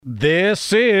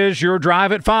This is your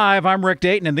Drive at 5. I'm Rick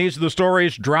Dayton, and these are the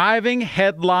stories driving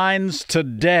headlines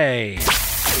today.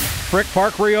 Frick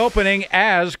Park reopening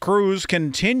as crews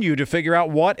continue to figure out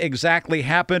what exactly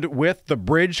happened with the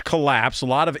bridge collapse. A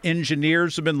lot of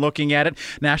engineers have been looking at it.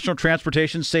 National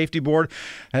Transportation Safety Board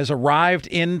has arrived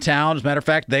in town. As a matter of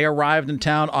fact, they arrived in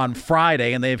town on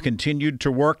Friday, and they have continued to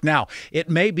work. Now, it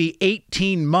may be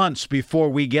 18 months before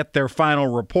we get their final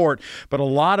report, but a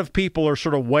lot of people are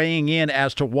sort of weighing in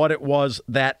as to what it was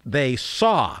that they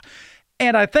saw.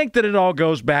 And I think that it all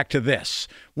goes back to this.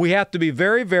 We have to be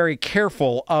very, very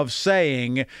careful of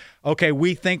saying, okay,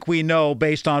 we think we know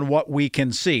based on what we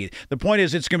can see. The point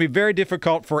is, it's going to be very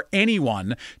difficult for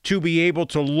anyone to be able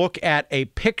to look at a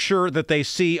picture that they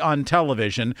see on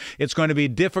television. It's going to be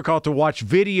difficult to watch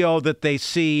video that they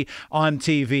see on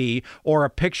TV or a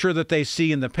picture that they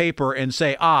see in the paper and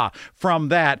say, from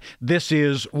that, this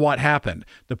is what happened.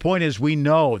 The point is, we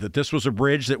know that this was a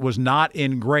bridge that was not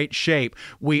in great shape.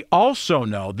 We also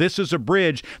know this is a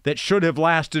bridge that should have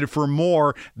lasted for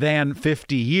more than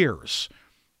 50 years.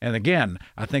 And again,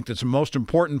 I think that's the most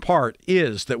important part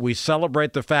is that we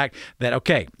celebrate the fact that,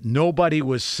 okay, nobody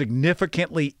was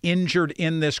significantly injured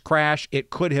in this crash.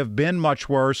 It could have been much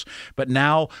worse, but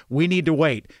now we need to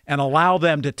wait and allow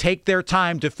them to take their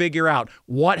time to figure out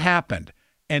what happened.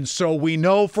 And so we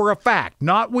know for a fact,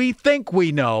 not we think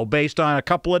we know based on a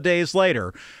couple of days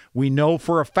later, we know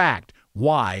for a fact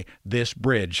why this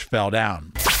bridge fell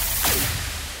down.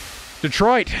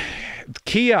 Detroit,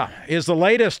 Kia is the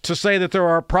latest to say that there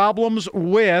are problems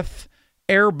with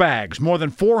airbags. More than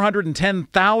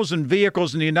 410,000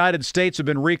 vehicles in the United States have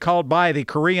been recalled by the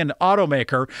Korean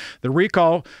automaker. The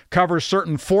recall covers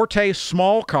certain Forte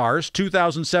small cars,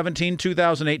 2017,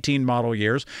 2018 model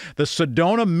years, the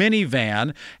Sedona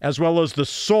minivan, as well as the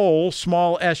Soul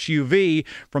small SUV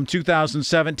from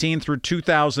 2017 through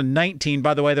 2019.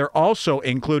 By the way, they're also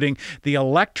including the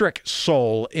electric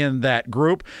Soul in that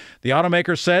group. The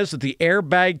automaker says that the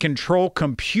airbag control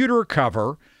computer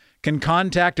cover can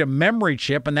contact a memory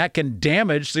chip, and that can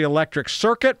damage the electric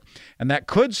circuit, and that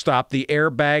could stop the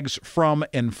airbags from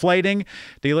inflating.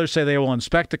 Dealers say they will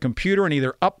inspect the computer and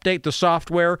either update the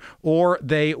software or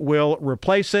they will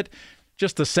replace it.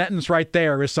 Just the sentence right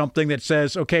there is something that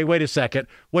says, okay, wait a second.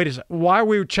 Why are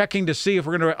we checking to see if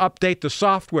we're going to update the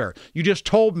software? You just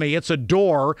told me it's a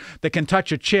door that can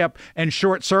touch a chip and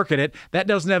short circuit it. That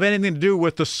doesn't have anything to do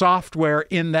with the software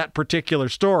in that particular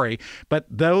story. But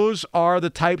those are the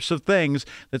types of things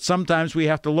that sometimes we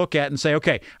have to look at and say,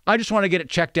 okay, I just want to get it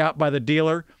checked out by the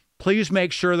dealer. Please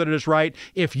make sure that it is right.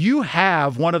 If you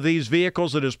have one of these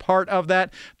vehicles that is part of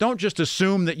that, don't just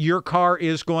assume that your car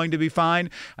is going to be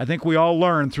fine. I think we all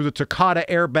learned through the Takata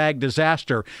airbag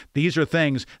disaster, these are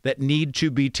things that need to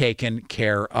be taken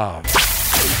care of.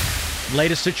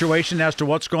 Latest situation as to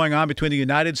what's going on between the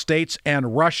United States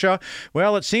and Russia.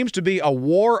 Well, it seems to be a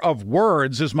war of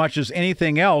words as much as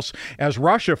anything else, as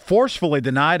Russia forcefully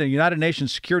denied a United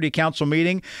Nations Security Council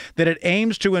meeting that it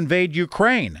aims to invade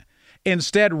Ukraine.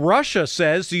 Instead, Russia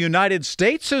says the United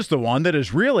States is the one that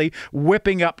is really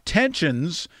whipping up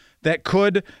tensions that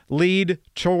could lead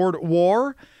toward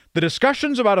war. The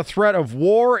discussions about a threat of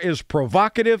war is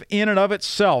provocative in and of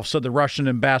itself, said the Russian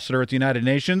ambassador at the United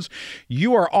Nations.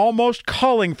 You are almost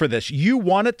calling for this. You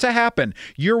want it to happen.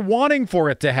 You're wanting for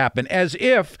it to happen, as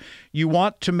if you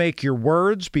want to make your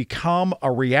words become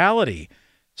a reality,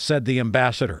 said the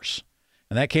ambassadors.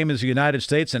 And that came as the United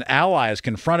States and allies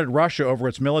confronted Russia over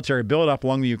its military buildup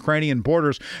along the Ukrainian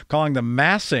borders, calling the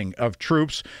massing of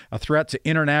troops a threat to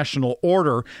international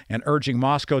order and urging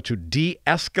Moscow to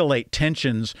de-escalate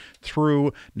tensions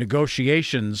through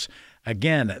negotiations.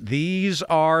 Again, these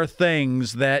are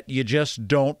things that you just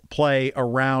don't play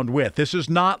around with. This is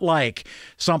not like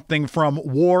something from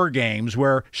War Games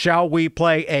where, shall we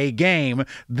play a game?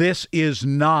 This is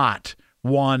not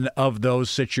one of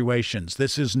those situations.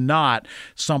 This is not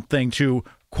something to,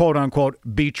 quote unquote,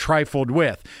 be trifled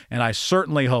with. And I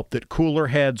certainly hope that cooler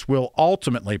heads will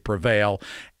ultimately prevail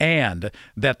and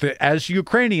that, as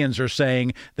Ukrainians are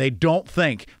saying, they don't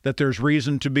think that there's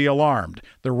reason to be alarmed.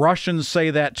 The Russians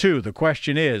say that too. The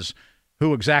question is,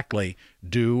 who exactly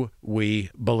do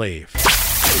we believe?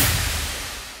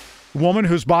 A woman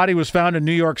whose body was found in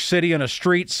New York City on a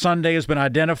street Sunday has been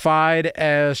identified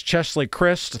as Chesley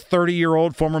Christ, a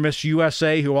 30-year-old former Miss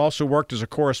USA who also worked as a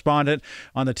correspondent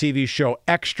on the TV show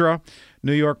Extra.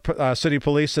 New York City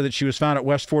police said that she was found at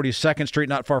West 42nd Street,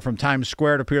 not far from Times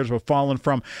Square. It appears to have fallen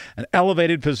from an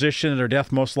elevated position, and her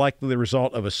death most likely the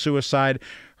result of a suicide.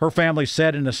 Her family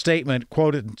said in a statement,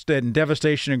 quote, "In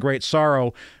devastation and great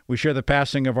sorrow, we share the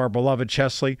passing of our beloved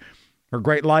Chesley. Her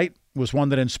great light was one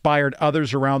that inspired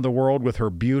others around the world with her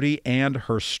beauty and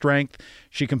her strength.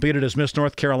 She competed as Miss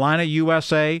North Carolina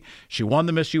USA. She won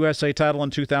the Miss USA title in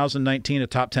 2019, a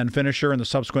top 10 finisher in the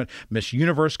subsequent Miss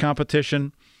Universe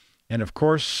competition. And, of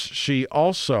course, she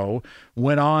also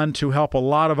went on to help a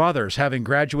lot of others, having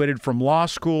graduated from law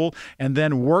school and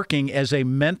then working as a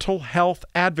mental health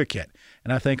advocate.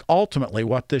 And I think ultimately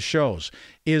what this shows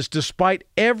is despite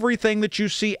everything that you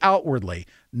see outwardly,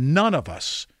 none of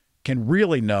us can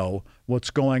really know what's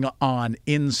going on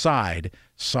inside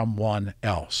someone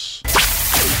else.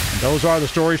 And those are the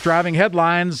stories driving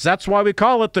headlines. That's why we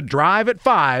call it The Drive at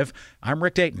 5. I'm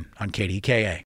Rick Dayton on KDKA.